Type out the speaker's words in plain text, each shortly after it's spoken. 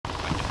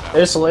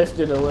It's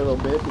lifted a little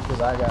bit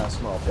because I got a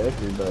small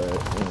picture, but.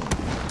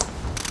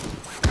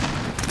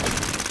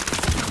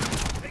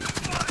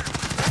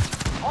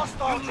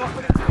 Hostile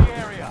dropping into the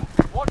area.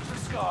 Watch the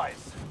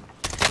skies.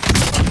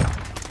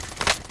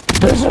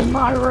 This is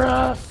my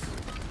roof.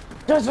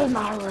 This is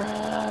my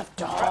roof.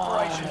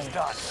 Preparations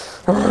done.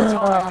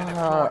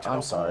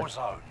 I'm sorry.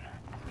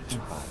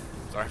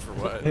 Sorry for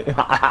what?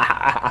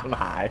 I'm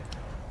high.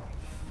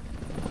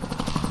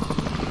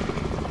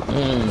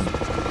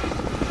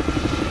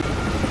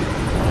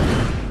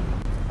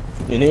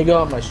 You need to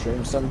go on my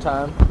stream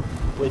sometime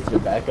with your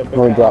backup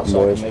account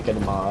so I can make it a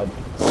mod.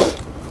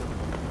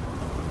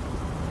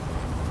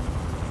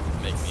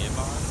 Make me a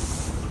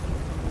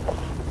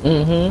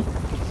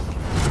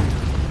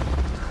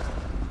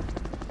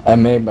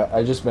mod?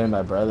 I just made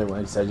my brother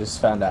once. I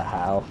just found out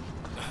how.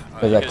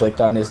 Because I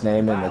clicked on his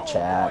name in the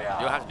chat. You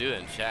don't have to do it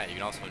in chat. You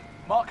can also.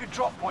 Mark a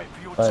drop point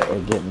for your But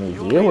it get me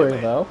viewer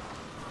though.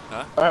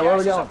 Huh? Alright, where are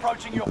we going?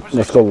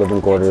 Let's go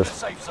living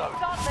quarters.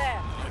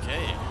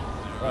 Okay.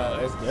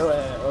 Alright, let's do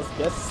it. Let's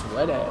get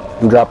sweaty.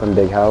 I'm dropping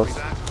big house.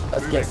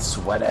 Let's get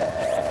sweaty.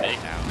 Big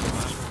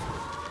house.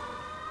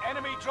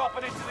 Enemy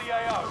dropping into the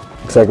AO.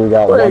 Looks like we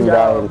got one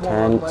guy in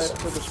One tents. left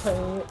for the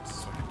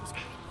tents.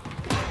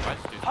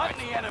 Hunt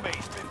the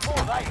enemies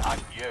before they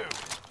hunt you.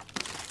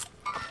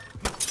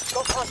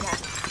 Got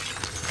contact.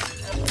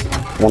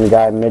 One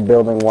guy mid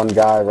building, one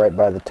guy right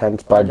by the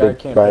tents by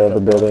other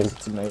building.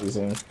 It's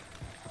amazing.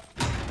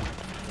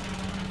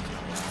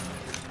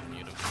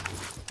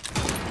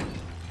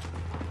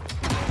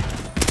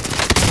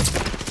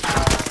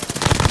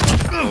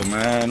 Oh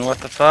man, what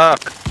the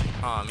fuck?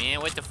 Oh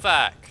man, what the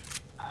fuck?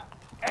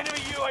 Enemy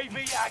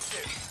UAV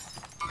active.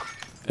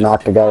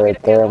 Knocked a guy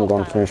right there. I'm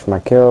going to finish my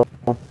kill.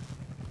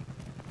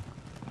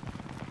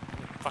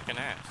 Fucking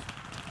ass.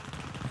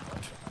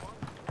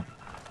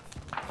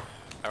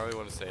 I really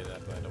want to say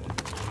that, but I don't want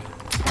to.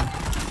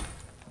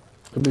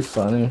 It'd be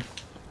funny. Man,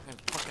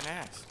 fucking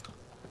ass.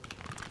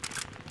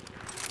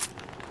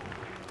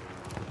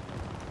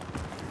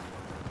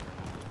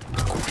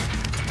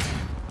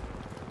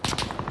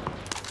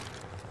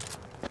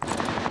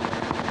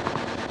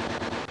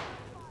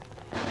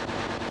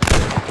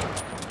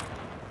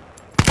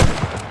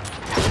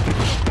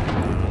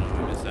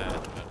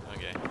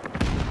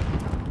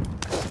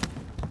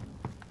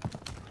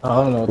 I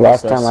don't know.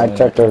 Last time I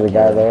checked, there was a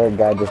guy there. A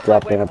guy just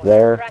dropped in up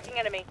there. Tracking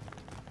enemy.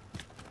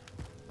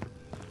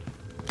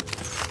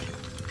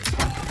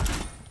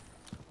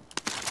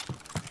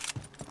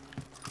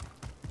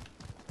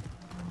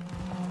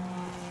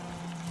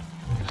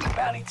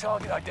 Bounty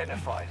target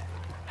identified.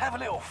 Have a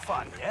little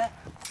fun, yeah?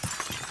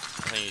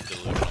 I need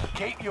delusional.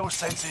 Keep your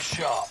senses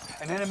sharp.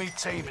 An enemy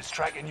team is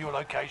tracking your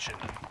location.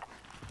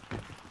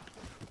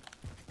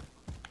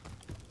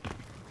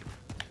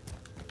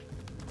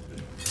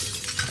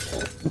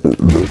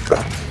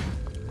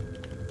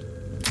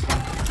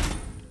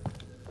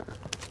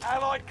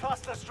 Allied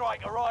cluster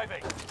strike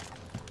arriving.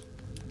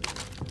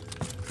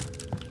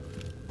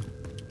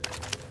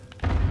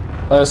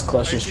 Let's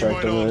cluster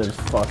strike to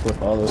fuck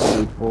with all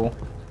those people.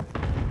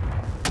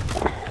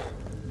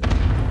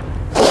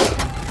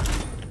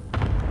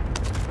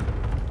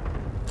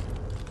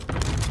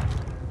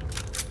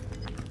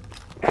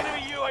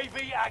 Enemy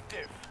UAV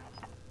active.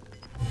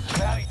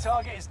 Bounty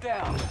target is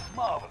down.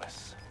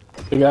 Marvelous.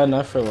 We got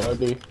enough for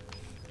Lodi.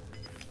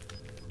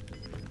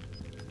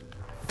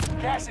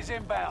 Gas is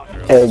inbound.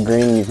 Hey,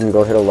 Green, you can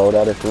go hit a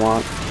loadout if you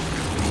want.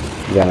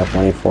 You got enough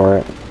money for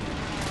it.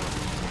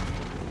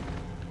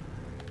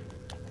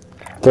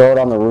 Throw it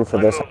on the roof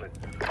of this.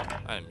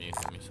 I am used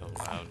to me so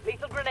loud.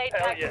 Lethal grenade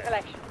pack for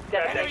collection.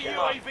 Enemy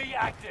UAV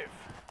active.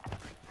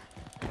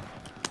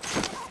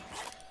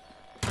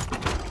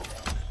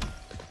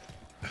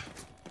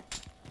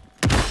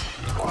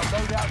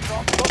 Loadout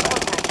drop.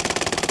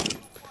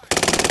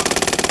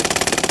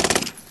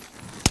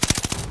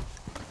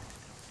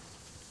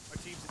 Our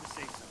team's in the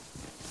safe zone.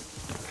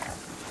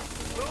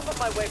 Move at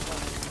my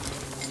waypoint.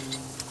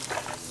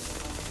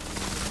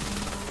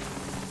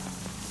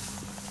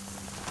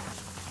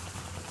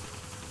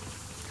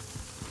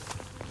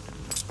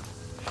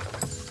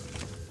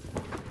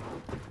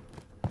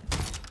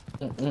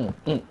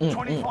 Mm.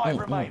 25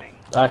 remaining.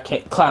 I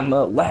can't climb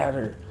the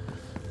ladder.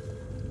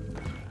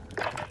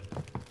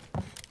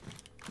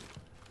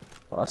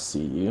 I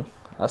see you.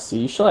 I see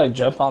you. Should I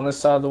jump on this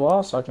side of the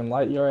wall so I can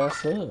light your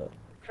ass up?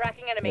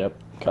 Tracking enemy. Yep.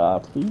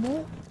 Copy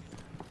that.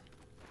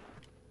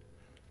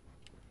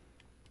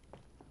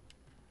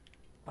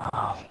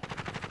 Wow.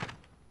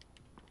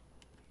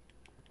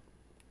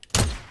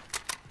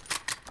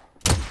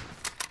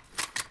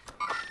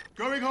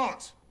 Going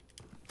hot.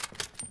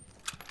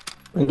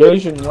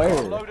 Engaging where?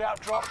 Loadout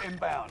drop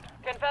inbound.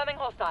 Confirming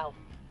hostile.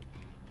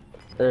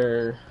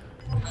 You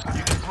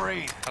can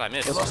breathe. How'd I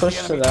miss? Let's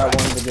push to that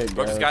one to get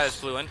Broke this gas. guy that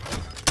flew in.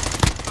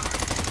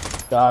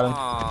 Got him.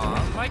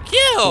 Aw, my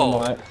kill!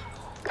 What?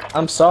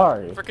 I'm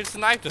sorry. Freaking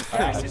sniped him.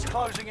 Gas is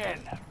closing in.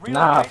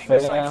 Nah, Relocating the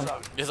safe fam.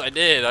 zone. Yes, I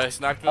did. I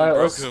sniped him and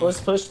Alright, broke him.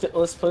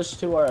 let's push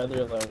to our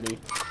other Lodi.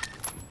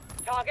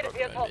 Target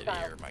appears Broke him in hostile.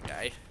 midair, my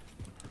guy.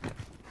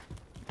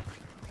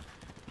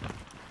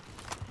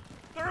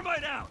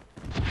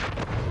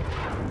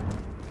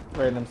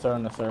 Random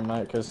throwing the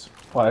thermite, because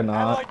why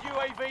not? Allied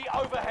UAV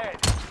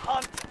overhead.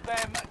 Hunt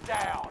them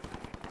down.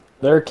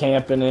 They're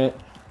camping it.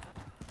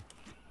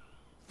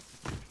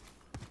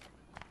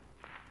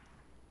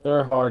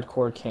 They're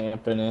hardcore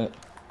camping it.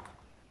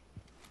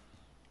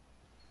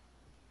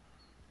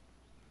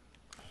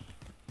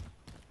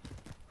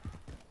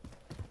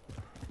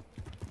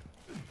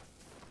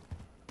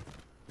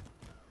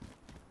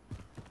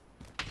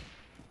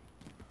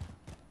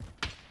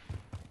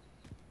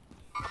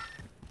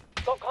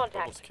 Got contact.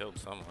 Almost killed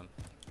someone.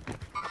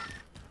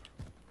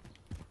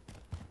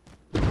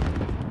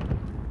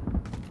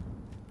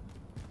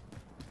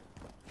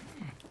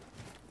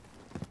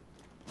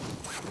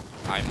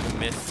 I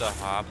missed the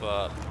hop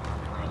up.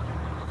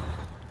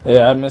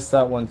 Yeah, I missed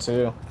that one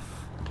too.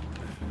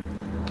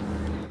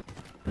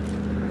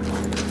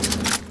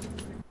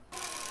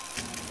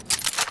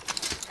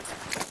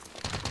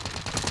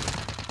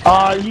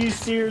 Are you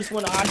serious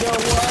when I go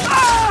what?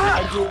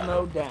 I get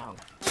mowed down.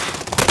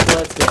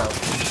 Let's go.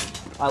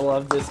 I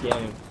love this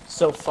game.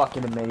 So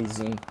fucking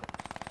amazing.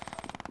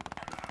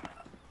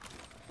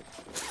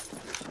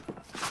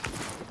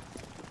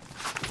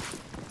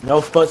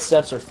 No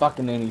footsteps or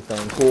fucking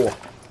anything. Cool.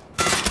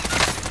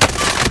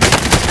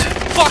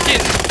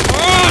 Fucking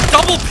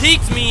double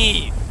peeked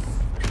me!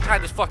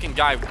 God, this fucking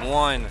guy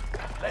won.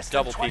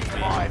 Double peeked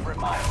me. Oh,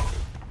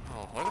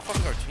 where the fuck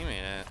is our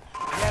teammate at?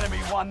 The enemy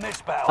won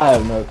this battle. I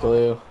have no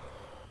clue.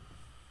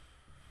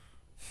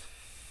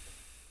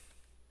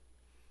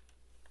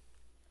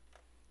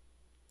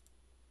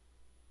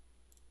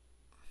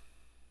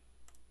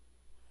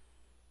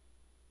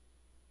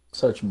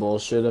 Such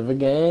bullshit of a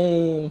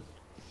game.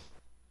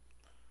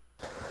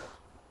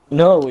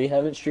 No, we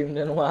haven't streamed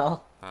in a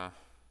while. Huh.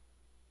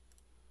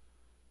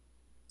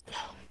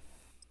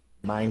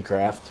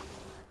 Minecraft.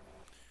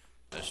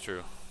 That's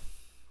true.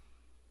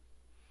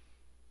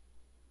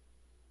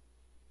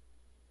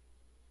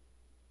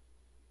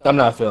 I'm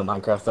not feeling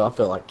Minecraft though. I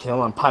feel like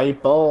killing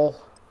people.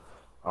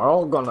 Are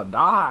all gonna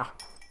die.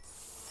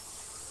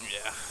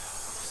 Yeah,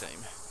 same.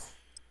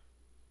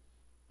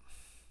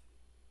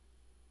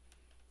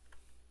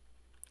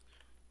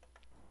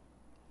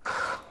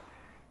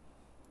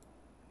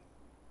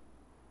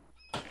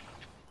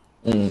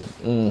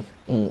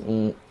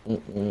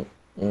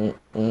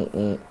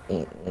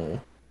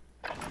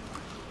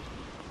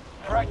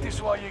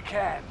 Practice while you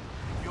can.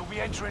 You'll be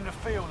entering the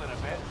field in a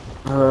bit.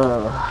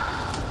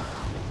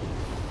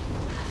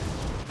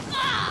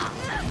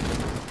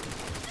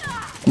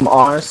 I'm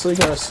honestly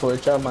gonna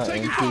switch out my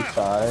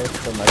MP5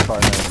 for my car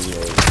 98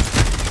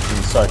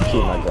 and so I can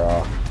keep my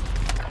draw.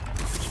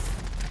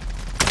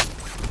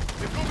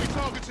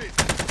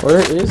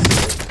 Where is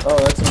it? Oh,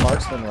 that's a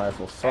marksman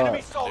rifle. Fuck.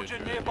 Enemy soldier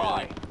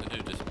nearby. The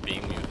dude just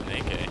beamed me with an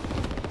AK.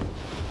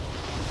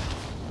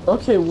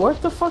 Okay,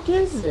 what the fuck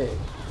is it?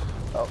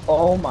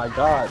 Oh my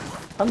god.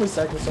 How many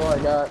seconds do I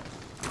got?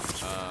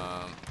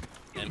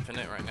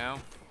 Infinite right now.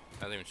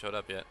 Hasn't even showed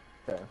up yet.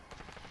 Okay.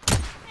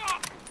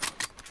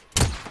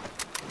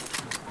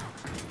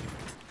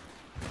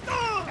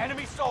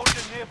 Enemy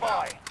soldier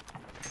nearby.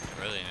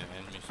 Really, an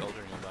enemy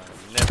soldier nearby.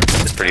 Never.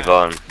 It's pretty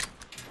fun.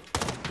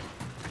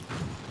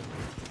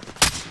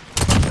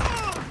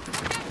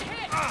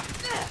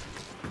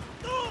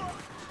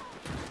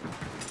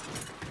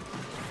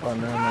 Oh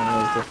no,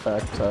 no, it's the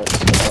fact touch.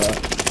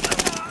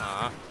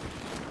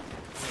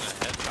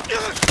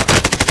 Enemy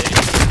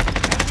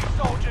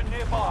soldier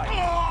nearby.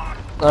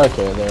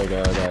 Okay, there we go.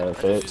 I got it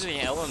This fixed. is the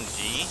LMG,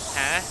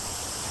 huh?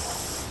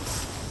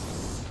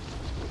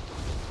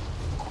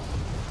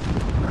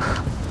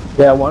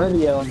 Yeah, one of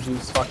the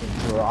LMGs fucking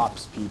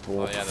drops people.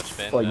 Oh yeah, the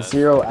spin. Like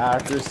zero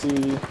accuracy.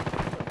 Yeah,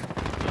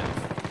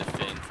 the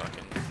spin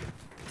fucking.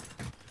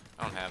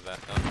 I don't have that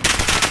though.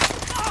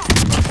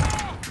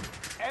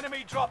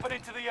 Enemy dropping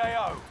into the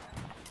AO.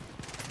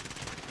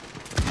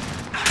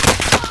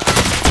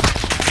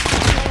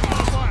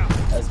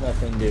 Has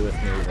nothing to do with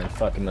me, then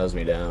fucking mows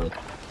me down.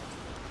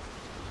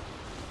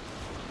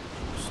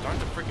 Start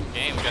the freaking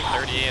game. We got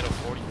 38 of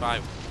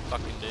 45.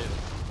 Fucking dude.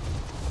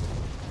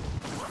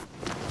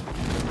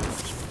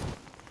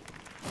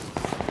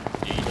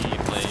 GG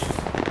plays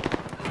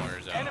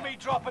Warzone. Enemy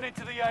dropping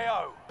into the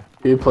AO.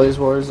 Who plays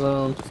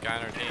Warzone? This guy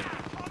on our team.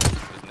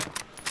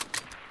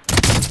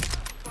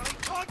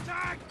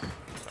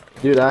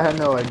 Dude, I had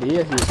no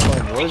idea he was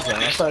playing Warzone.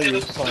 I thought he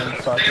was playing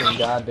fucking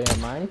goddamn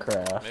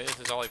Minecraft. Maybe this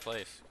is all he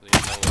plays. 'Cause he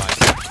has no life.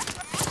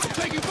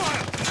 Taking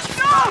fire.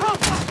 No!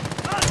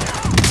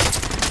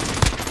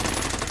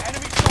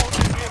 Enemy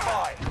soldier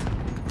nearby.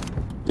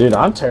 Dude,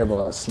 I'm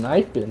terrible at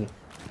sniping.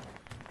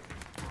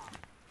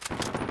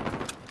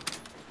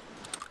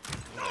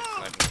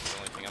 Sniping's the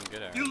only thing I'm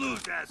good at. You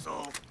lose,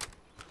 asshole.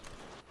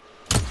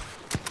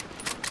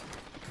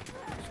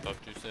 Spoke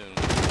too soon.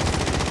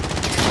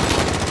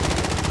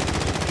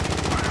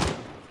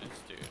 This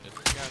dude, is this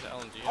guy the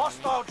LMG?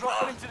 Hostile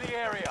dropping into the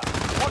area.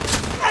 Watch the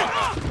sky.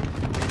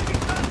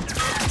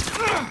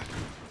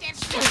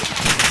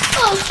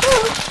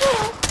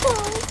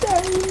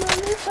 Daddy,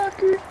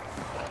 motherfucker.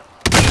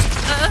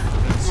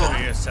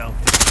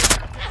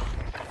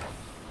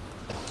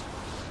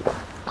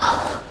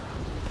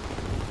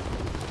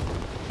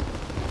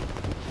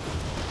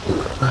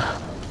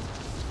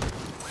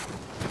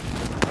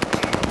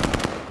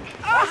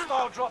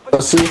 dropping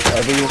Let's see if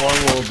everyone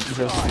will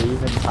just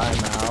leave in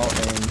timeout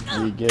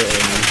and we get an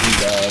easy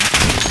dub.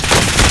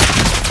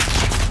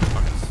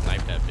 Fucking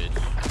snipe that bitch.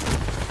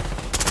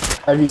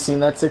 Have you seen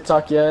that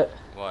TikTok yet?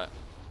 What?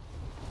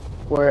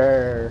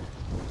 Where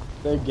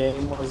the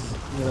game was,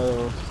 you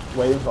know,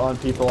 wave on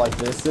people like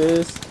this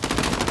is,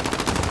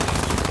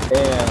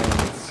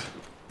 and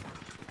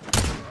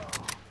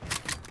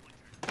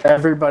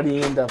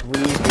everybody ended up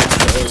leaving,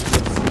 so it was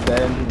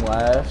then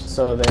left,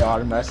 so they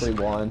automatically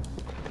won.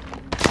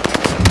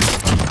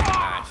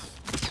 Nice.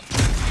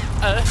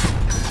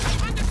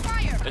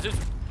 Is it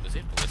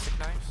ballistic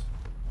knives?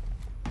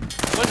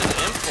 What is an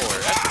M4?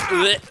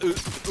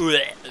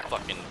 That's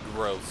fucking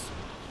gross.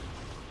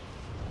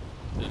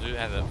 The dude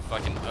had the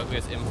fucking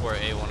ugliest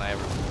M4A1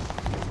 I've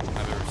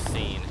ever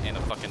seen, and a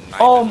fucking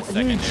knife in the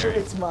secondary. You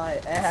tricked my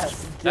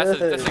ass. That's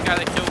the guy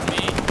that killed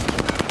me.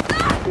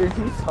 Dude,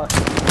 he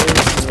fucking did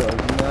me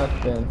like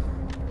nothing.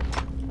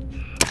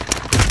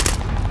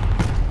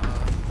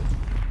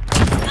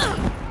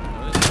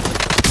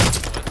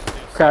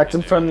 Cracked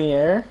him from the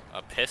air.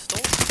 A pistol?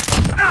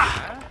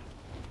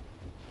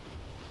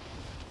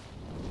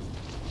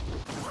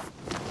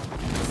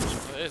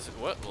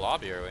 What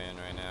lobby are we in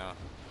right now?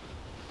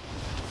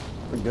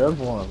 A good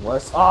one.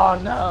 Let's. Oh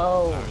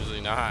no! I'm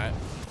usually not.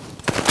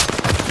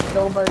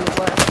 Nobody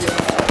left yet.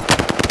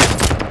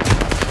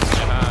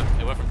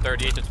 It went from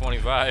 38 to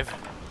 25.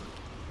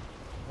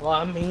 Well,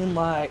 I mean,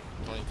 like.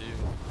 22.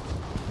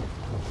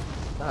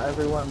 Not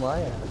everyone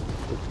left.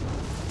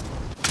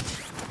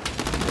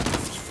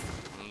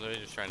 I'm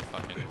literally just trying to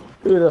fucking.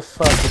 Who the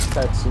fuck is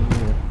texting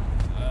you?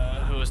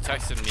 Who was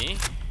texting me?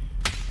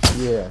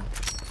 Yeah.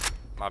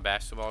 My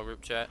basketball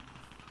group chat.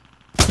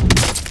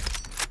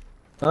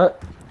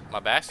 What? My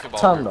basketball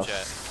Tell him group to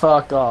chat.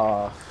 fuck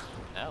off.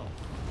 No.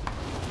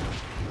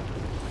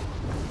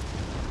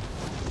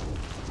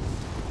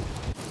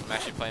 I'm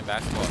actually playing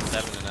basketball at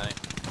 7 tonight.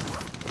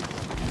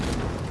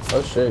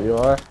 Oh shit, you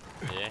are?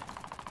 Yeah.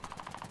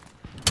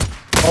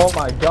 Oh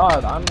my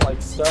god, I'm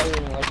like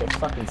stuttering like a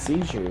fucking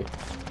seizure.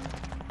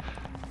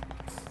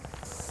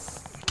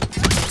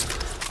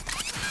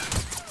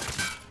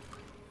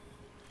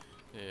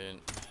 Dude,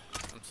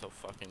 I'm so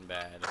fucking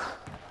bad.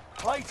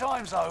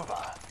 Playtime's over.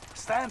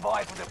 Stand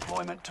by for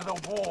deployment to the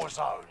war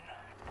zone.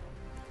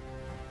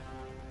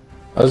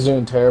 I was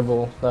doing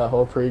terrible that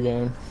whole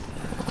pregame.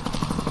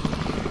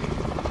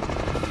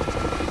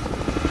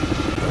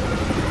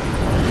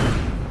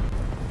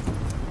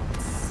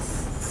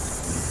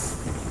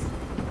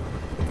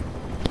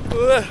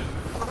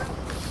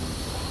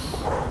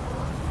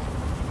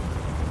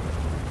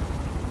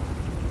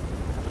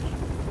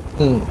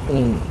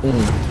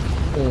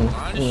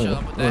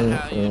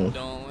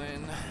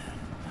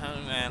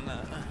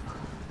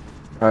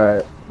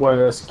 Alright, what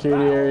a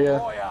security area?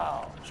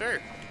 Royale.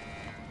 Sure.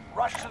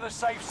 Rush to the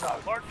safe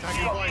zone.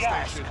 You've got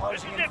gas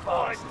closing in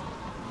fast.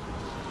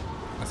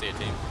 I see a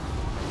team.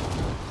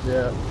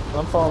 Yeah,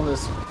 I'm following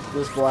this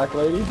black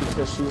lady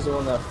because she's the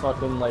one that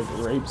fucking like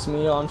rapes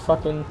me on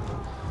fucking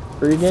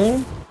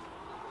pregame.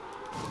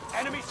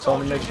 Enemy So I'm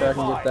gonna make sure I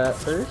can nearby. get that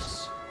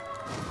first.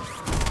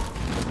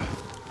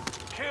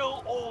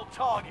 Kill all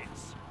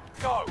targets.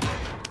 Go.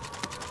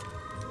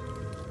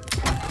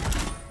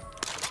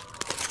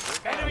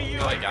 Enemy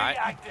Really, UAV guy?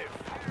 active.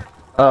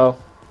 Oh,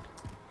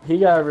 he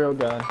got a real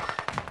gun.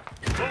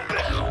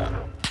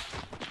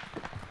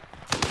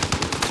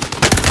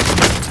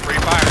 Free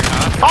fire,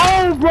 huh?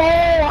 Oh, bro!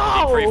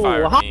 He free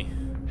fired me.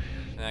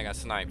 And I got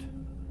sniped.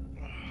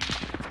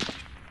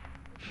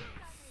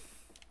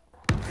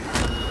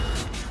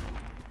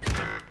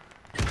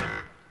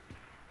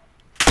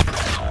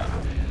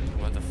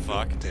 What the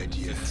fuck? It's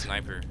just a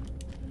sniper.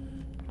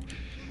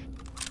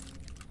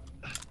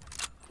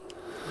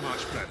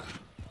 Much better.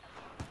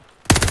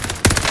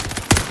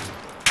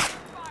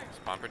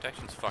 Spawn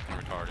protection's fucking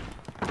retarded.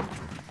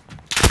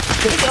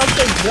 Pick up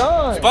the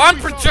gun! Spawn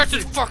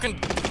protection's fucking.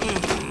 Get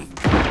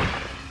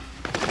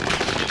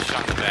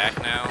shot in the back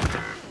now.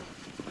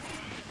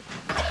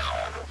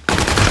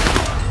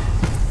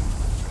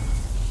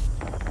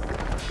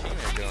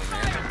 Teammate going,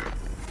 man.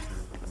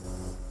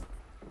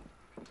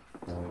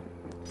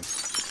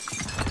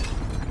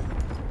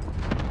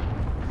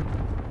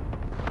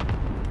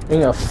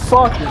 Being a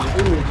fucking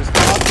idiot just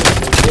talking to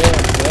the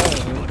damn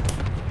game.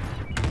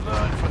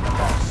 Learn from the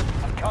boss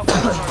and come to the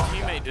What's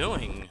your teammate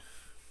doing?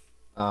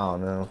 I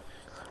don't know.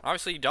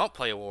 Obviously, you don't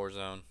play a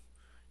Warzone.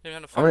 You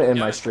don't have to I'm gonna fucking end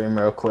my gun. stream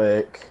real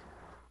quick.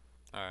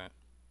 Alright.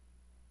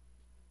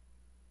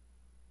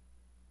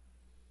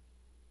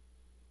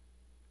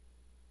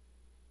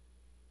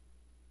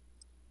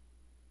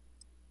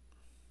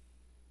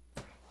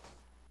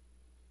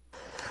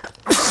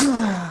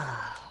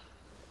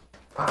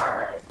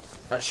 Alright.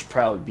 I should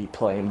probably be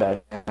playing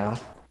back now.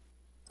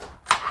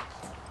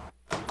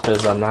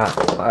 Because I'm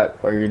not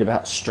like, worried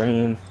about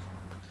stream.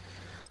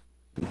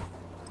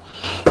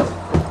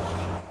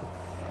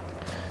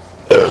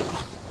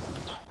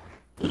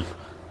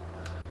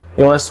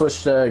 You want to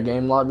switch to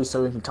game lobby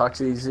so we can talk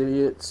to these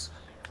idiots?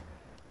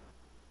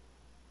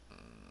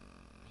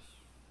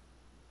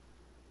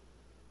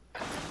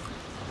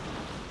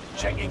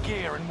 Check your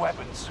gear and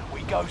weapons.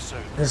 We go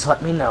soon. Just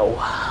let me know.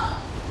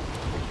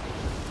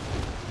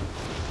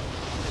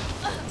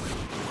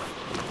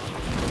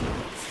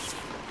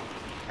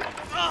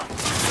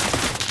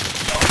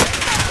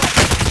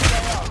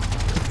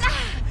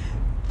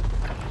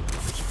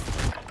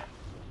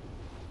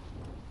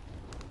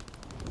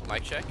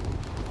 Mic check.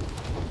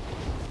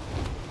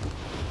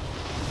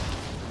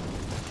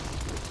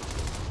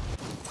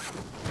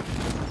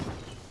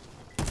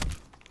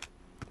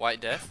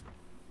 White Death.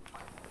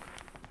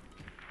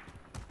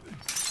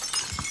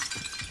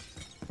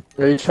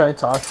 Are you trying to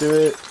talk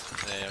to it?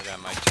 Yeah, I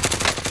got mic.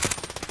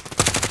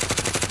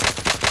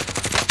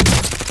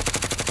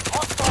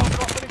 Hostile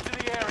dropping into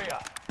the area.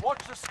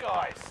 Watch the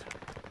skies.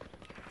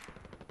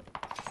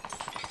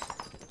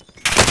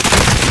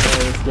 Man,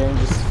 this game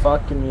just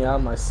fucking me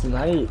out my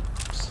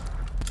snipes.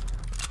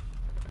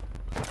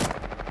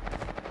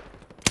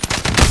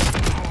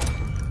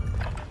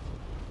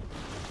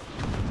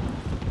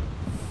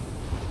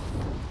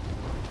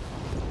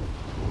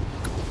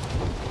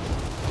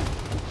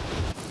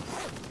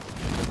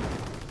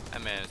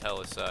 That man is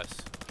hella sus.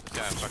 This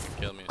guy fucking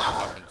killed me. It's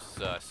fucking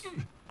sus.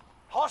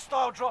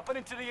 Hostile dropping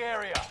into the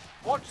area.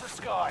 Watch the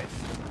skies.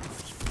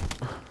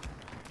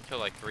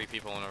 Killed like 3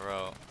 people in a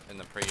row in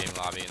the pregame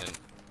lobby and then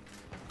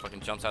fucking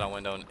jumps out a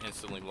window and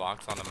instantly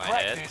walks onto my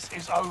head. Practice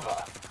is over.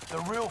 The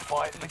real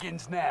fight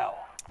begins now.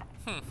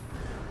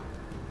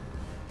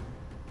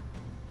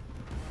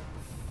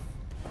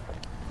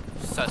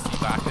 Sussy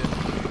baka.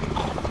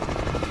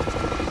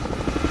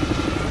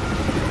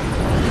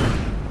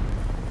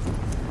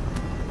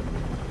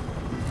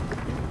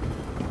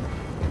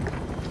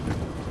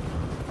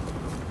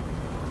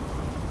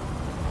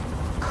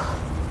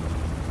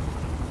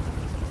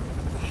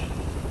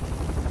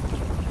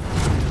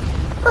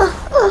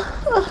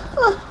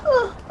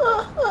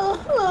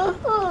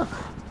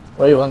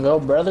 Where you wanna go,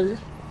 brother?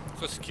 Let's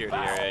go security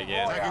area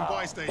again. Tagging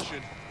buy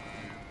station.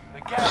 The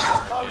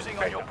gas is closing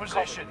on your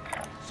position.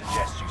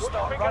 Suggest you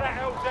start running.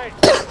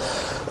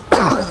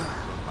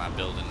 My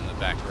building in the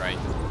back right.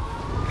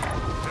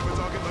 Never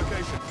target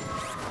location.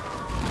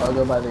 I'll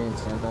go by the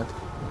antenna.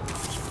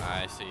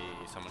 I see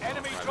someone coming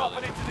Enemies from my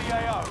dropping building. into the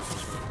AO.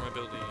 My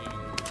building.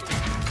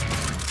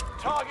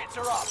 Targets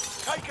are up.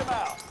 Take them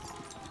out.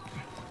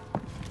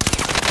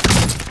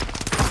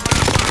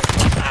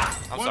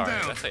 I'm One sorry,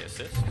 down. did I say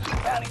assist?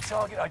 Bounty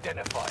target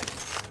identified.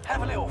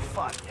 Have a little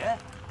fun, yeah?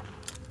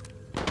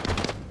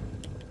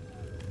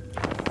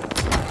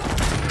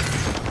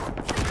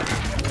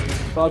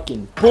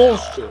 Fucking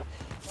bullshit.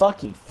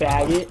 Fucking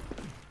faggot.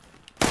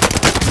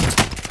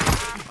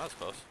 That was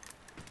close.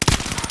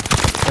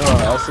 You know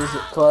what else is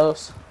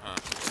close? Huh.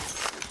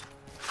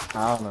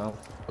 I don't know.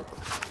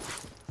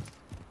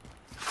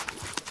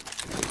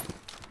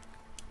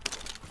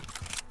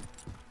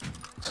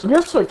 So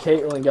guess what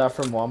Caitlin got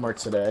from Walmart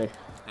today?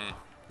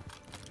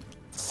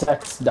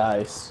 Sex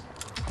dice.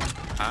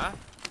 Huh?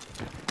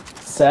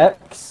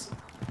 Sex?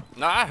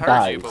 No, I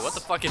heard you, Dice. but what the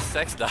fuck is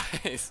sex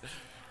dice?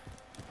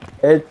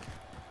 It,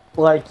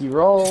 like, you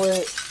roll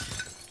it,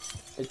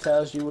 it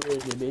tells you where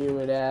to do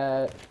it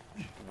at.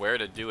 Where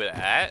to do it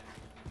at?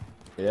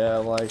 Yeah,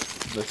 like,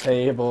 the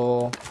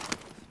table,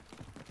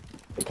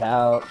 the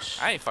couch,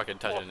 I ain't fucking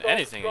touching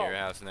anything in your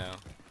house now.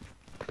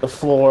 the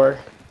floor.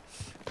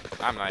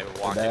 I'm not even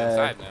walking bed.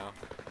 inside now.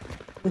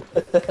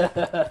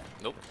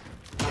 Nope.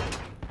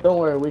 Don't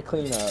worry, we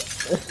clean up.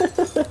 I'm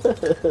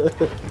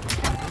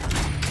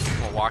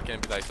gonna walk in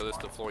and be like, so this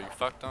is the floor you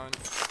fucked on?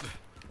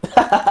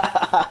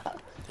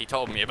 He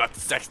told me about the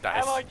sex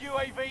dice. Allied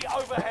UAV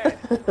overhead.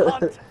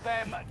 Hunt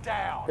them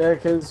down. Yeah,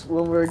 because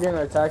when we were getting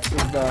our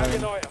taxes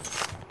done,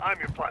 I'm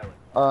your pilot.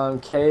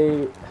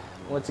 Kate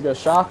went to go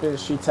shopping.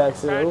 She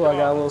texted, "Oh, I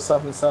got a little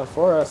something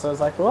for us." I was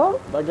like, "Well,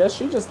 I guess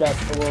she just got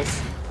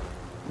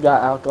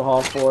got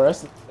alcohol for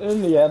us."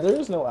 And yeah, there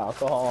is no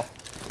alcohol.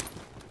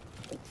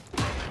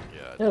 God,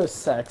 It was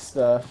sex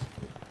stuff.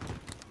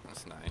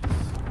 that's nice.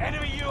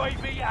 Enemy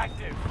UAV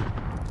active.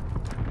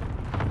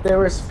 There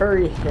was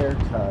furry hair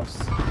cuffs.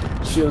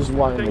 She was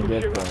wanting to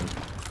get them.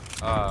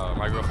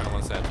 My girlfriend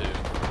wants that too.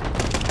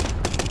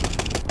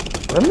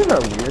 Women are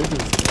weird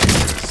these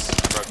days.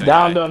 Rotate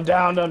Downed right. them,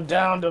 downed them,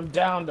 downed them,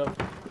 downed them.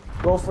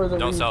 Go for the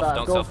Don't revive. self,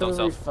 don't Go self, for don't the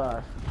self.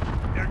 revive.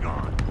 They're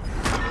gone.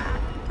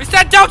 We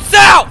said don't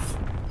self!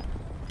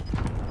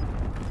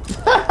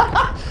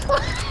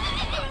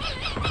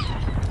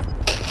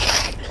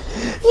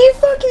 You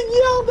fucking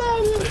yelled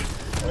at him!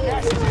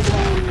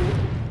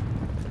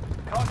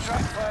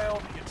 Contract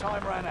failed. Your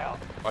time ran out.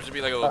 Watch it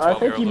be like a little I 12-year-old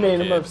think you little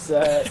made him kid.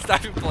 upset.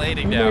 Stop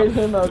complaining You now. made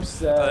him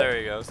upset. Oh, there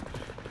he goes.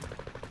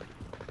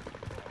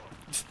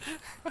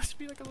 Watch it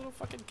be like a little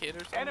fucking kid or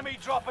something. Enemy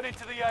dropping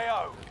into the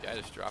AO. Yeah,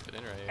 just drop it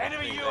in right here.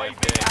 Enemy Being UAV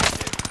AFK.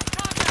 active.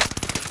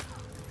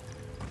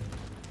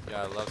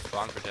 Yeah, I love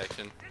spawn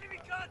protection. Enemy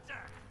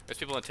contact. There's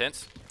people in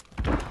tents.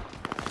 Under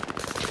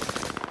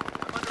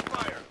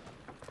fire.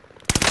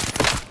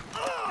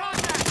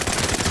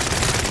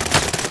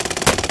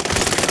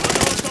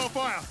 Hostile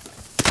fire.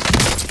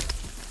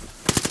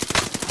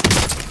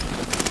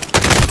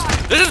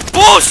 This is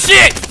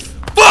bullshit!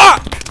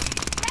 Fuck!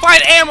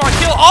 Find ammo,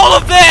 kill all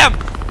of them!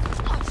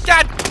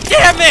 God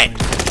damn it!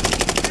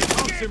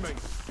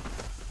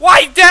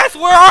 White Death,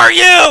 where are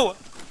you?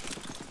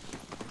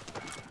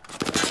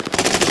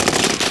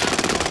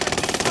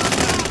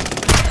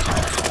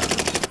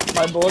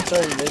 My bullets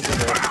are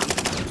invisible.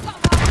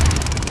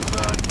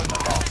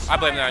 I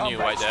blame that on you,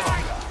 White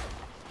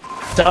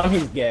Death. Tell him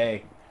he's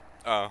gay.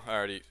 Oh, I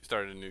already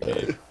started a new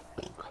game.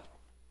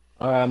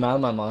 Alright, I'm out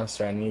of my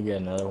monster. I need to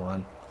get another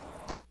one.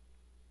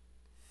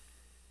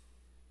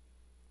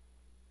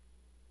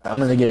 I'm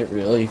gonna get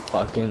really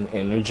fucking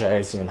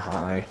energized and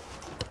high.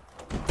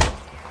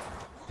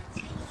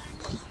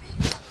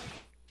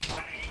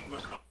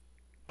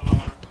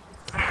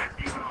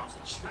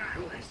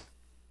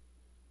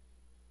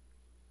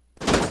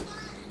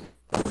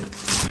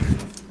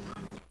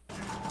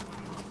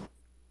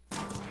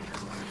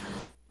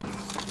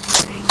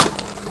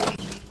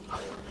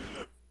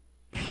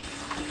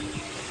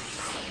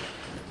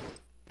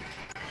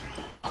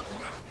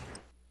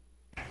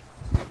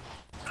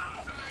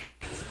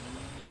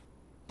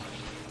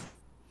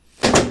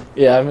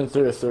 Yeah, I even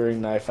threw a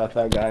throwing knife at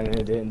that guy and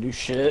it didn't do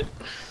shit.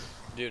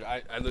 Dude,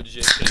 I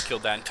legit could have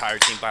killed that entire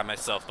team by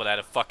myself, but I had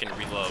to fucking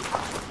reload.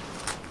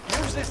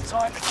 Use this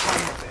time to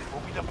train a bit.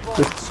 We'll be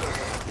deploying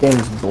soon.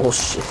 Game's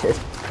bullshit.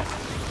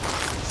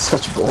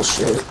 Such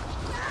bullshit.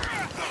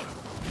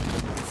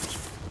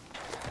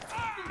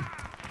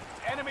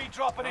 Enemy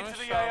dropping into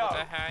the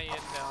AO. How you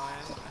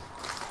doing?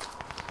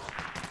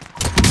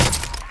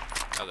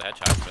 That was a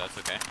headshot, but that's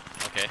okay.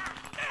 Okay.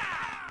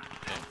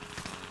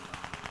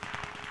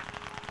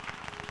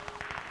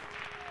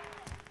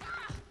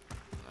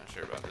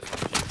 Sure about this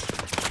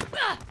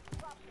one.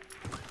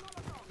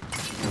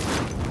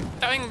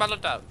 Towing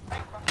Molotov.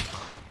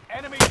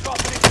 Enemy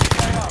dropping into the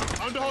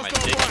AO. Under My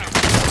hostile dick.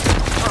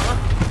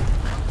 fire.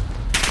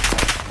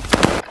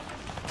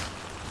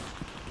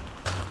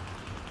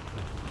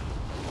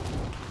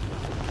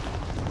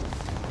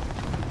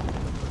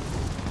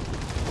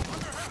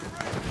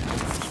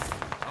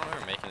 I don't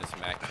remember making this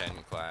Mac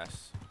 10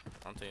 class.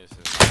 I don't think this is.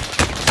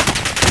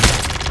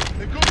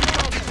 They've got me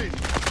targeted.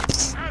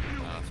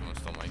 No, someone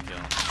stole my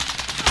kill.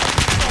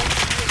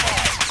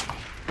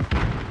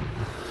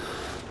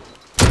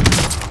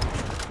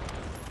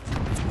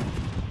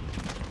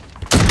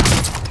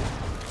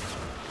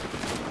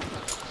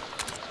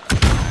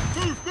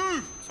 Move,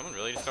 move. Someone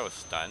really just got a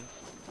stun?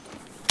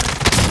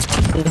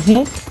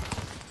 Mm-hmm.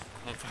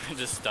 Fucking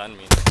just stun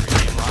me in the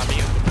pregame lobby.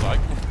 What the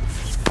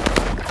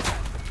fuck?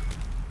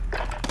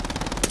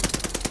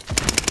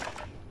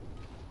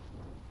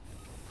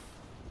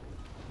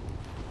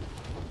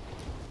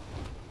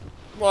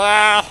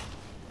 Wow.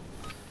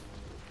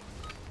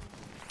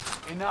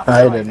 Enough I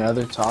had training.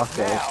 another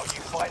taco. Now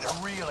you fight a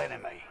real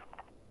enemy.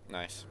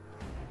 Nice.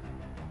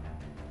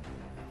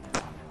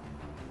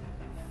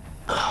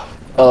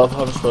 Oh,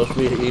 I'm supposed to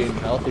be eating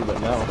healthy, but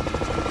no.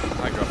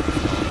 My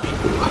girlfriend's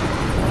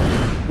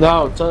calling me.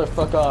 No, shut the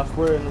fuck off.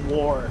 We're in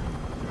war.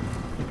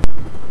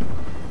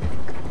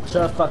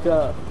 Shut the fuck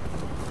up.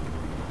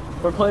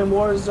 We're playing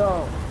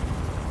Warzone.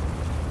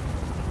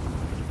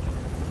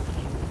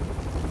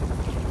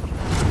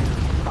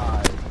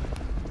 Hi.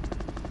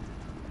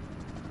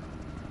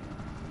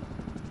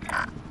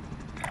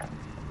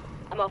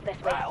 I'm off this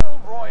way.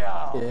 Battle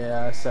Royale.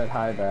 Yeah, I said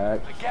hi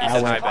back. The He gas said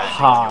is hi closing back. in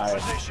Hi. your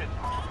position.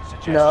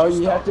 Suggest No,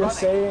 you start have to running.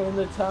 say it in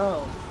the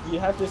tone. You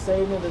have to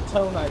say it in the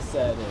tone I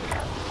said it.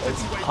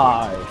 It's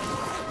hi.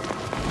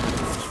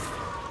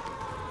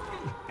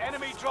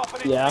 Enemy dropping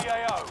into Yeah. the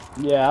AO.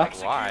 Yeah.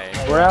 Execute Why?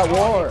 all We're at targets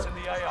war. in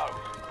the AO.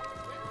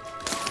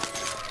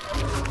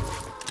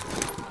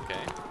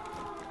 Okay.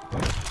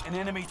 An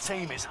enemy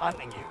team is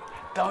hunting you.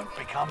 Don't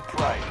become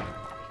prey.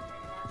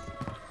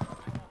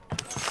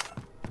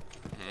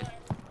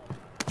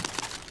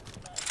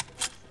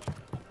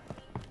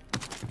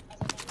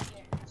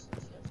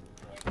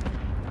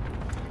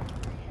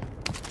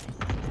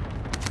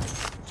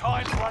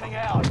 Time's running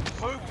out.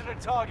 Move to the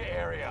target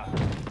area.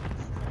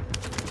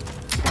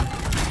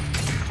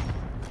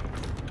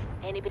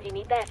 Anybody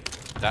need that?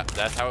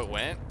 That's how it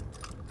went?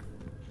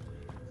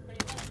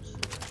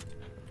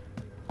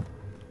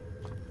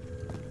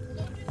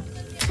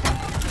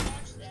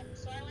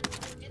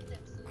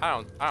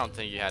 I don't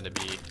think you had to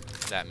be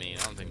that mean.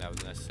 I don't think that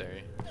was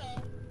necessary.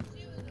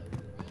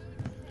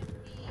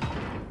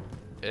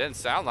 It didn't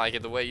sound like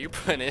it the way you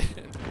put it.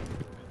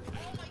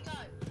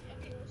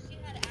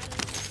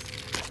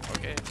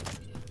 Okay.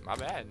 My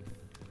bad.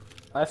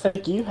 I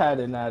think you had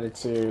an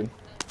attitude.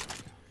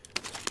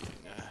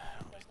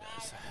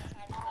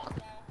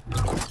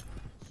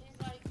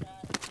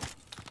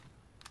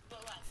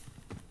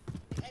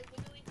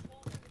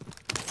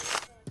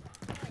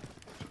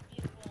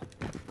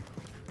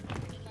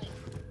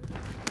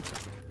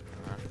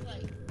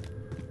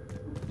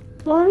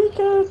 Why you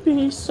gotta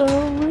be so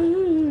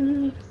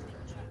rude?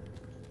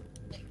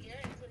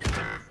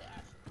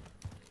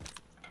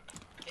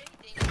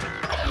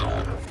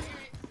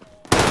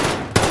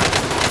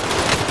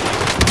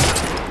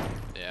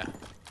 Yeah.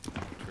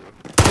 True.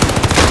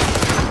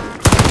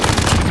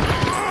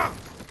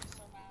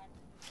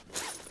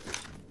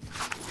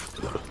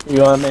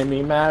 You wanna make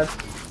me mad?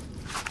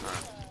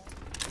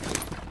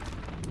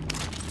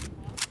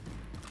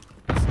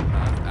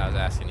 I was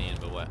asking Ian,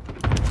 but what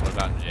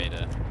about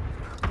Jada?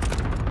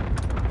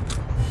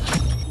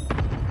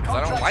 Because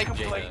I don't like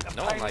Jada.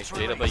 No one likes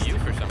Jada but you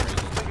for some reason.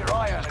 Figure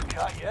I had a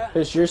cut, yeah?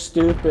 Cause you're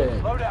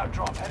stupid. Loadout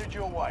drop headed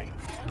your way.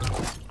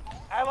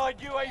 Allied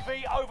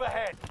UAV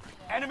overhead.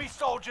 Enemy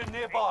soldier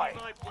nearby.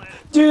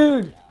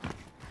 Dude!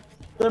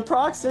 The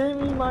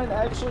proximity mine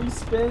actually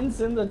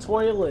spins in the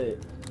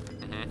toilet.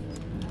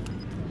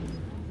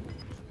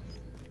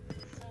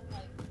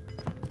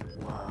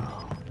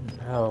 Wow.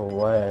 No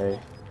way.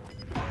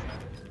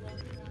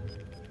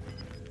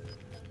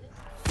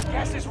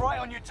 Gas is right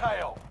on your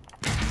tail.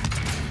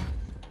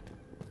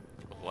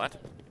 What?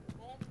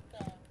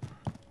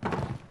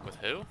 With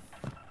who?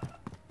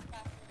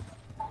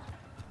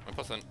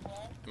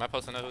 Am I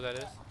supposed to know who that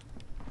is?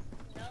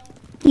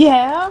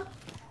 Yeah?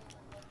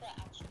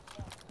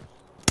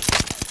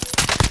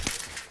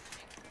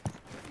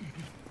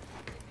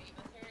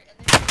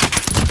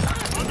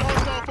 Under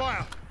hostile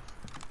fire.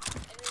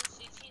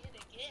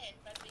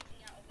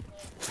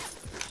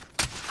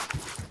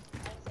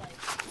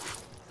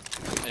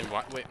 And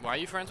wait, why are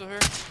you friends with her?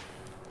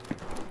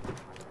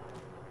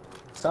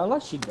 Sound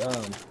like she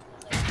dumb.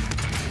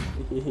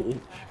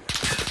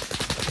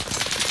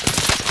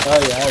 Oh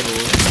yeah, I do.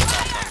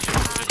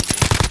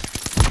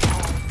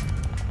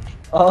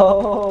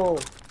 Oh!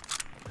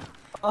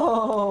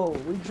 Oh!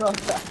 We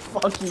dropped that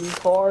fucking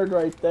card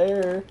right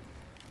there.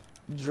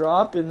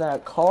 Dropping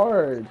that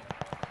card.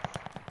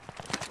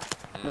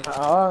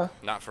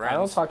 Not friends. I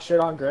don't talk shit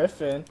on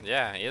Griffin.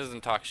 Yeah, he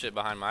doesn't talk shit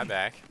behind my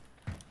back.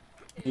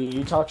 Do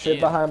you talk shit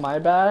behind my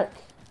back?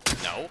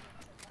 No.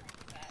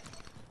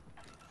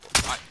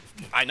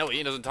 I know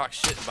he doesn't talk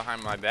shit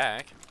behind my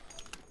back.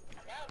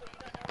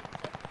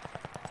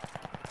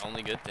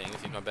 Only good things.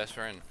 He's my best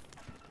friend.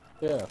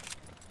 Yeah.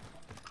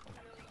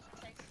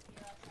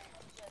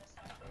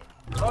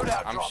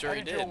 Loadout I'm drop sure he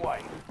headed your did. way.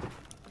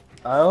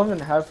 I don't even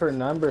have her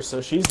number,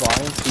 so she's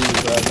lying to you,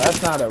 bro.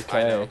 That's not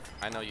okay.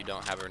 I know you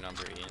don't have her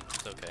number, Ian.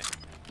 It's okay.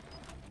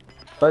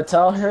 But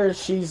tell her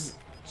she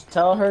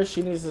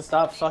needs to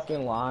stop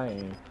fucking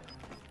lying.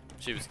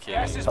 She was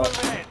Gas kidding. is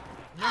moving in.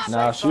 New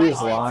Nah, safe she was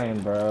zone lying,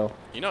 bro.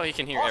 You know he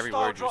can hear every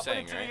Hostile word you're dropping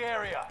saying, into right? the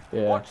area.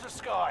 Yeah. Watch the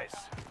skies.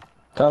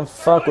 Come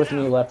fuck with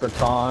me,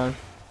 leprechaun.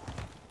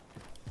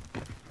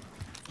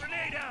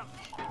 Grenade out.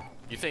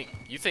 You think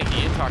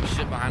Ian talks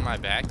shit behind my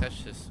back?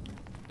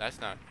 That's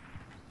not.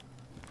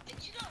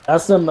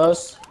 That's the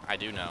most. I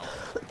do know.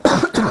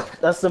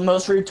 That's the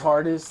most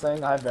retarded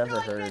thing I've ever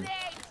heard.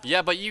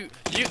 Yeah, but you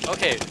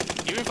okay?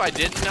 Even if I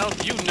didn't know,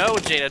 you know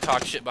Jada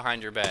talks shit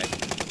behind your back.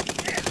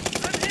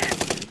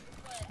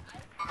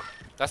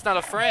 That's not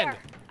a friend.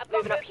 I'm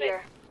moving up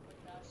here.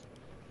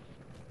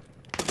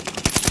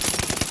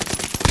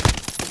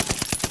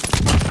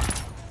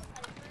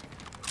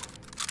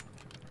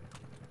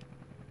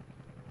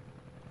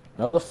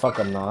 No, the fuck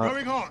I'm not.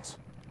 Going hot.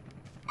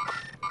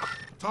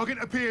 Target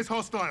appears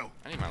hostile.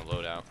 I need my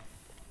loadout.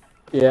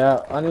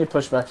 Yeah, I need to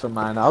push back for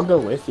mine. I'll go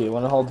with you.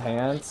 Want to hold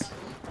hands?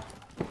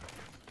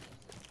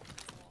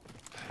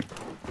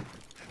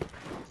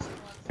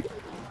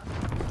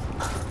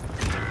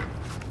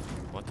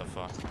 What the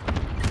fuck?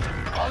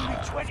 Only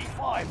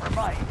 25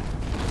 remain.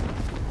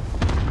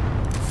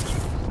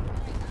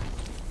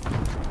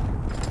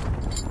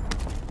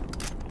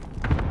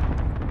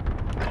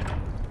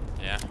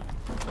 Yeah.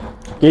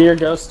 Get your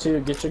ghost too.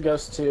 Get your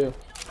ghost too.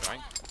 Right.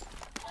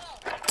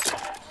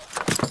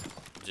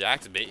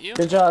 Jack's bait you?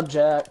 Good job,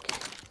 Jack.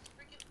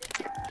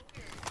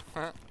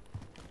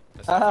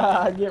 That's not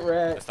funny. Get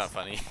wrecked. That's not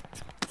funny.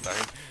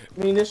 Sorry.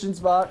 Munitions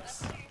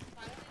box.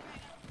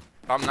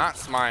 I'm not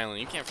smiling.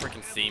 You can't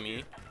freaking see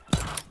me.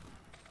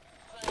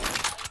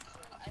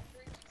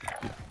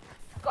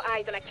 Got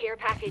eyes on a care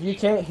package. You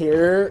can't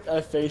hear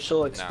a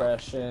facial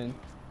expression.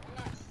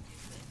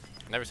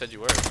 Never said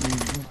you were.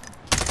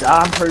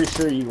 I'm pretty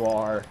sure you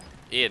are.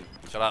 Ian,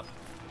 shut up.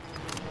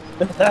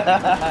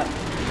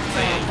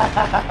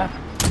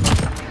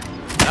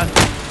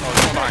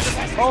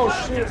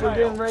 Oh shit, we're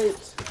getting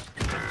raped.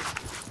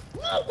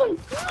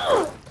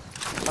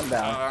 I'm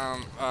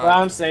down. Well,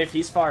 I'm safe.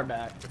 He's far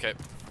back. Okay.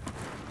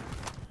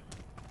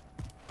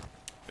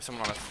 There's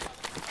someone on us.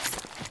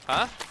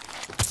 Huh?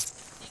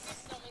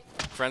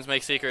 Friends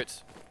make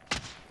secrets.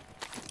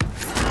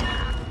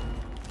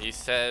 He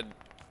said,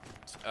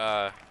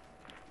 I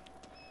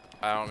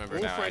don't remember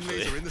All now,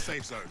 friendlies actually. are in the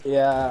safe zone.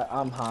 Yeah,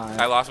 I'm high.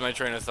 I lost my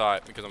train of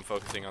thought because I'm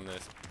focusing on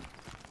this.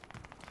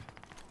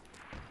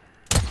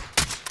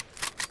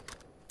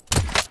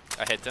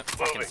 I hit them.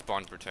 Fucking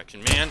spawn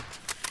protection, man.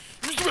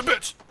 You stupid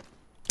bitch!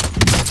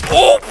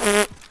 Oh!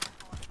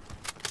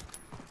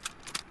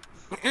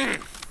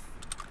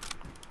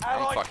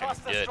 Allied fucking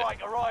cluster good.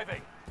 strike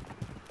arriving.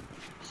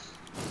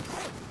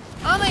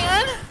 Oh my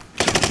god!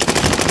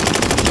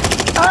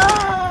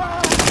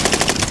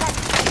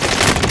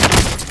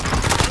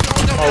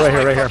 Oh, right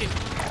here, right here.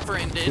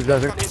 Friend did. He's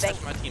desert. Fucking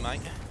touched my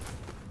teammate.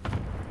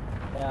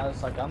 Yeah, I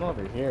was like, I'm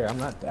over here. I'm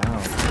not down.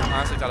 I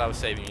honestly thought I was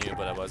saving you,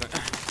 but I wasn't.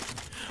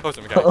 Oh,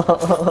 someone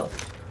got it.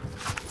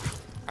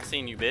 I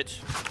seen you, bitch.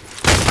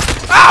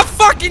 Ah,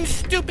 fucking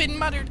stupid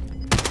mother.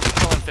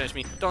 Don't let him finish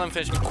me. Don't let him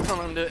finish me. Don't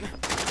let him do it.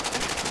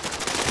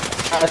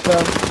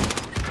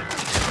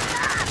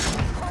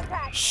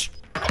 Shh.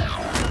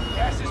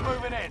 Gas is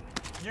moving in.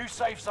 New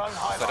safe zone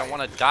highlighted. I don't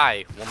want to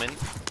die, woman.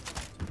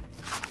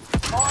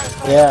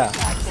 Yeah.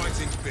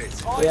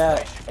 Fire Yeah,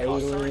 station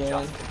costs are alien.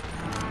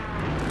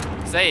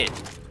 adjusted. Say it.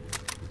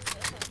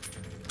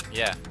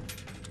 Yeah.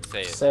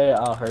 Say it. Say it,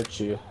 I'll hurt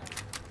you.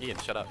 Ian,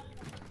 shut up.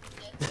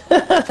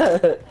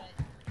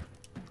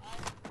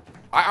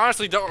 I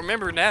honestly don't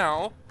remember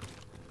now.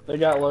 They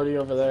got Lodi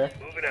over there.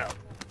 Moving out.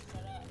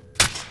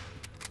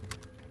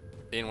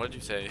 Ian, what did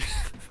you say?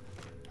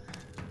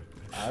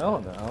 I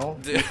don't know.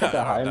 Dude, The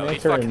I high don't know. make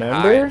He's to fucking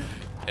remember?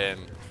 high, and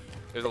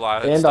there's a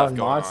lot of And stuff on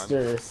going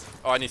monsters. on.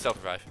 Oh, I need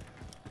self-revive.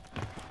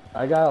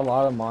 I got a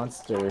lot of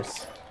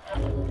monsters.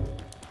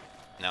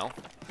 No?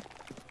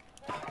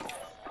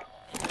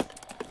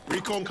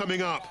 Recon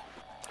coming up.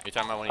 You're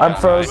talking about when you I'm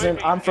got frozen,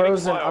 high? I'm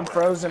frozen, I'm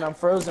frozen, I'm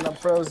frozen, I'm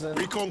frozen.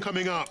 Recon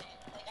coming up.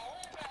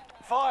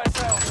 Fire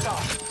sales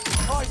done.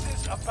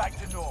 Prices are back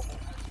to normal.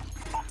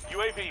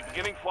 UAV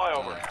beginning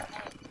flyover.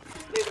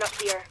 Moving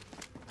up here.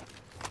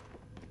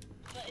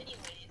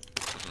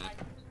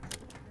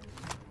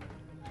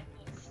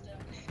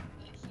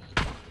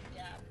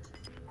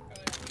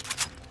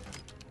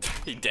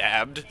 He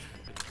dabbed.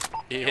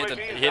 He hit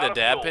UAV is a out of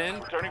dab fuel.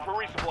 pin. Returning for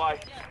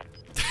resupply.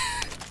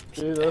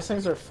 Dude, those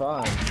things are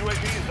fun.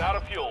 UAV is out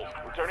of fuel.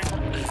 Returning for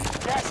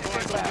Gas is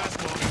Eyes on gas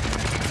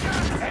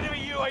inbound. mark.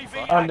 Enemy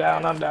UAV I'm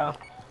down, I'm down.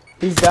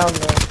 He's down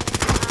there.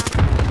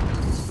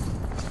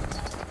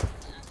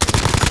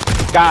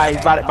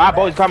 Guys, my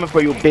boy's coming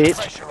for you, bitch.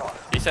 Pressure on.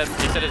 He said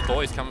his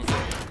boy's coming for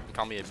me. He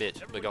called me a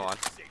bitch, but go on.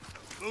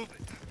 Move it.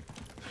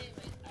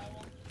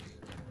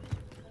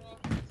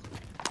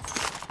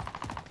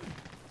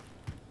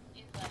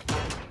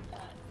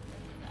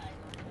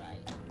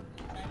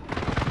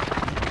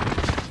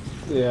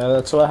 Yeah,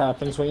 that's what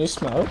happens when you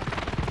smoke.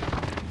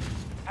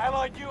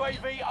 Allied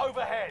UAV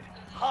overhead.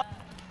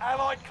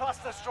 Allied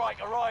cluster strike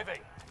arriving.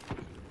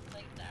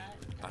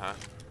 Uh-huh.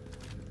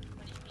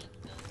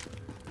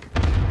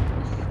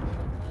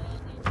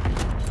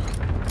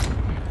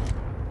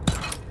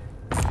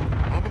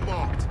 Armor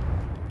marked.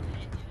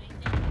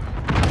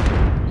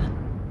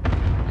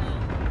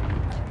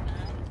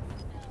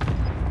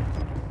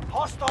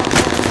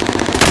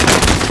 Hostile.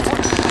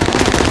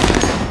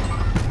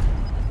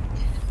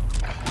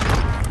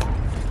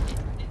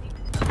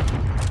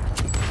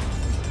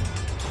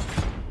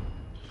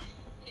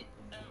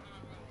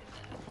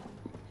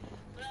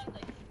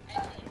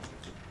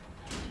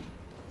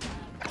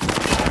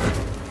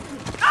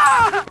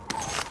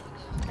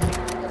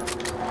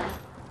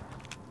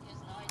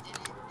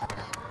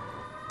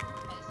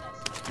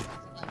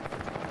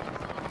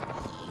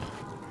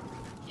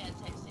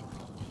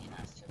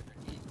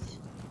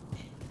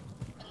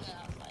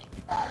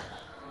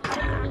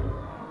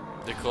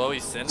 Did Chloe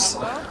send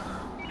him though?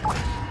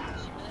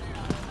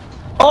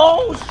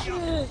 Oh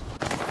shit!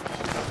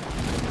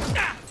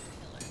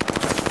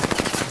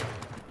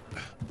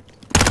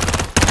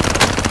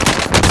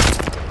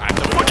 I have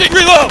to fucking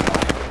reload!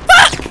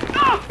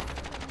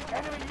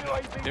 Enemy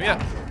UAV. Give me up!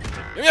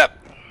 Give me up!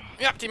 Give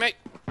me up, teammate!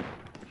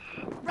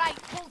 Right,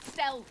 hold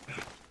still.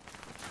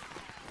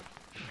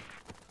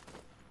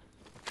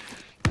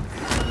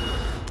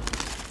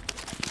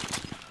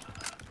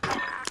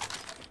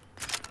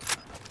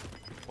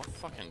 What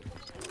fucking...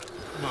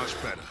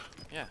 Much better.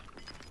 Yeah.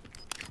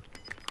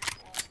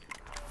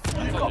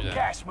 You've got do that.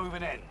 gas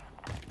moving in.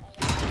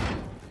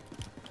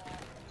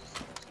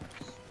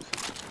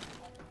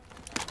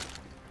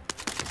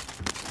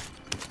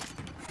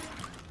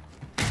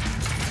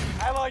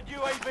 Allied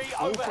UAV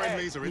All overhead.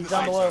 friendlies are in the Down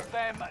safe below. zone.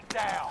 Them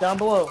down. Down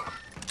below.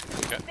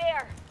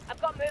 There.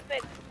 I've got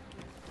movement.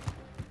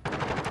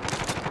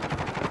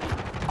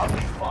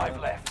 Only 5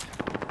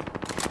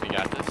 left. We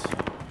got this.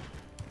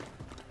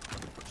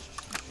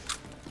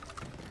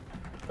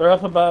 They're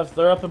up above,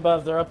 they're up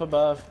above, they're up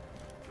above.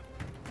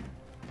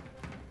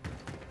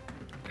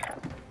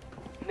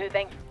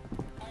 Moving.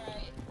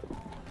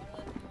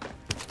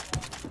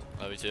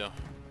 Love you too.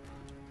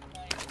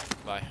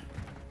 Bye.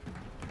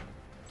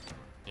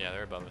 Yeah,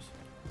 they're above us.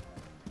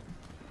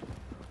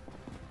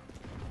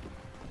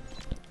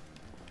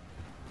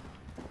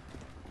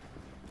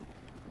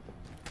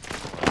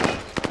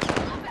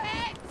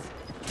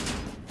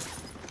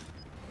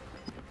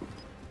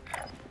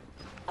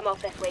 I'm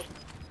off this way.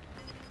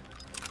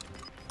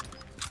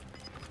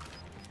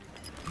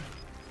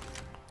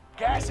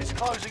 Gas is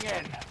closing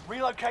in.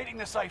 Relocating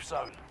the safe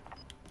zone.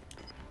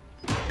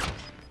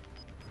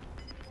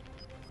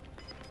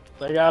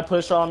 They gotta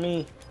push on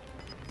me.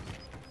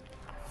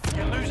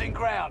 You're losing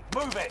ground.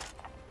 Move it.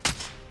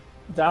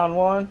 Down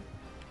one.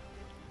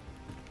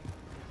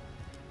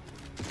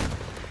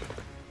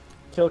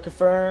 Kill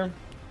confirmed.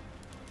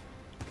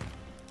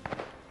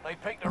 They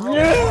picked the wrong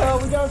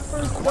Yeah, we got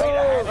first way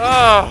to kill.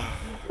 Oh!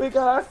 We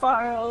got it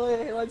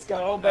finally. Let's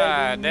go, baby.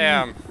 Ah,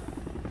 damn.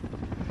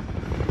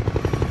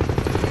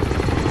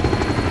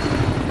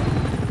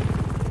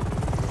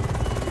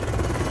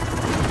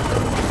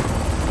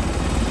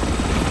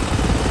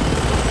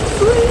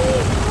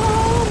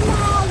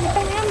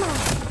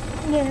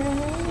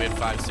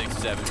 5, 6,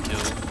 7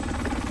 kills.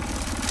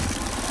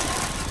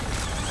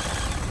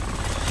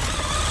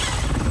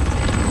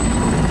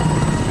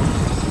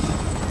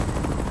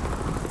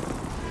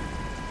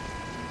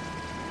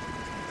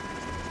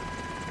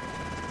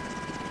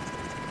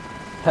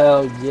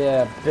 Hell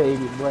yeah,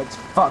 baby, let's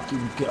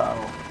fucking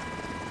go.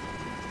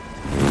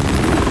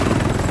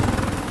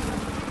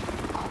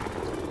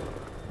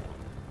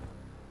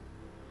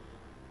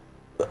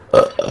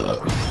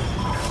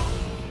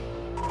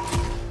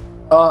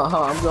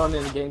 I'm going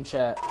into game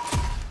chat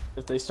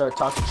if they start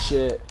talking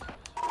shit.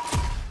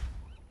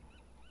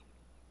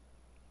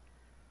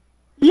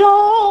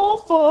 Y'all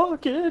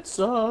fucking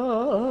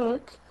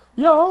suck.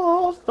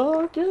 Y'all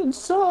fucking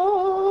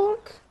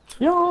suck.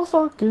 Y'all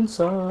fucking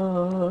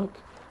suck.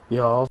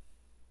 Y'all.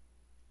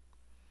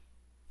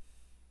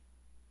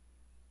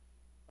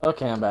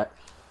 Okay, I'm back.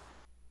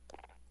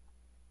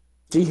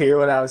 Do you hear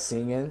what I was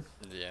singing?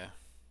 Yeah.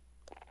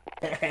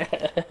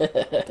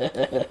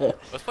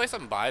 Let's play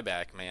some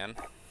buyback, man.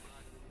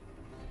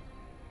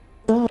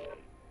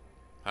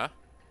 Huh?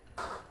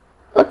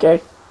 Okay.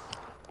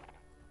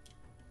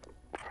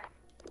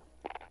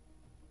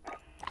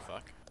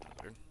 Fuck.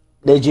 Weird.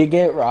 Did you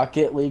get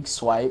Rocket League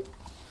Swipe?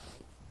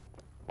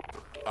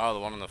 Oh, the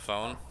one on the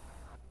phone?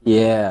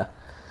 Yeah.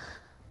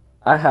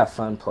 I have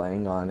fun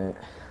playing on it.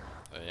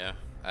 Oh, yeah.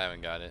 I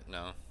haven't got it,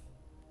 no.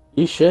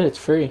 You should, it's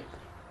free.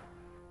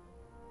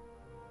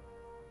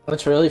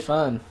 It's really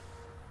fun.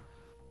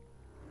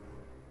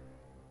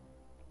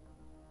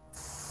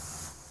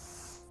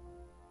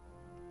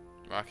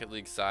 Rocket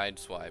League side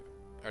swipe.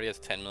 Already has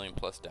 10 million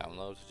plus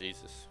downloads.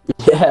 Jesus.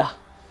 Yeah.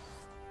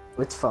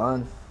 It's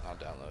fun. I'll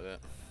download it.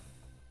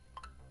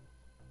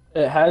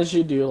 It has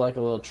you do like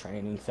a little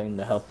training thing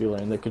to help you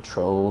learn the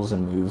controls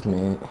and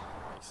movement.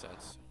 Makes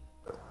sense.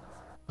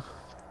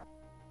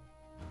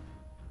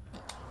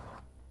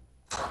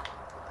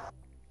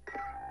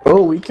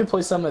 Oh, we could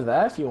play some of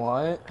that if you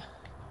want.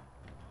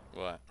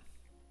 What?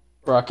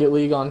 Rocket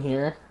League on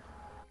here.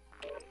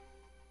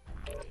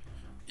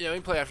 Yeah, we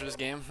can play after this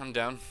game. I'm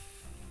down.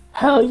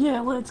 Hell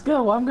yeah, let's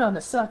go. I'm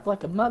gonna suck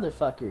like a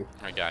motherfucker.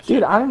 I got you.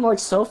 Dude, I'm like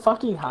so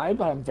fucking high,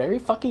 but I'm very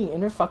fucking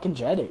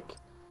inner-fucking-jetic.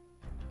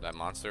 That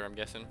monster, I'm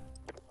guessing?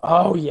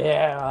 Oh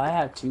yeah, I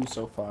have 2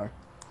 so far.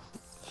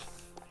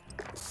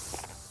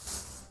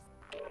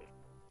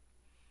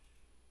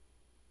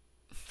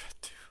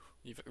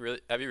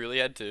 Have you really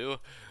had 2?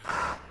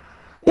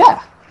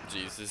 Yeah.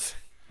 Jesus.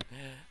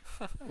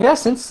 Yeah,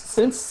 since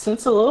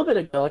a little bit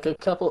ago,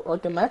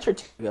 like a match or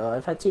 2 ago,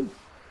 I've had 2.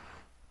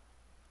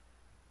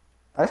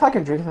 I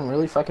fucking drink them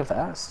really fucking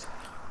fast.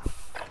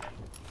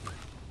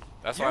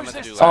 That's what I meant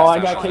to do last Oh, I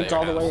time got was kicked at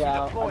all your the way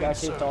house. out. I got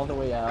kicked all the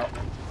way out.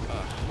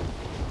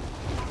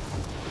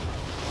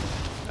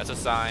 That's a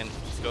sign.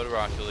 Just go to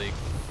Rocket League.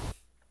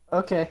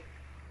 Okay.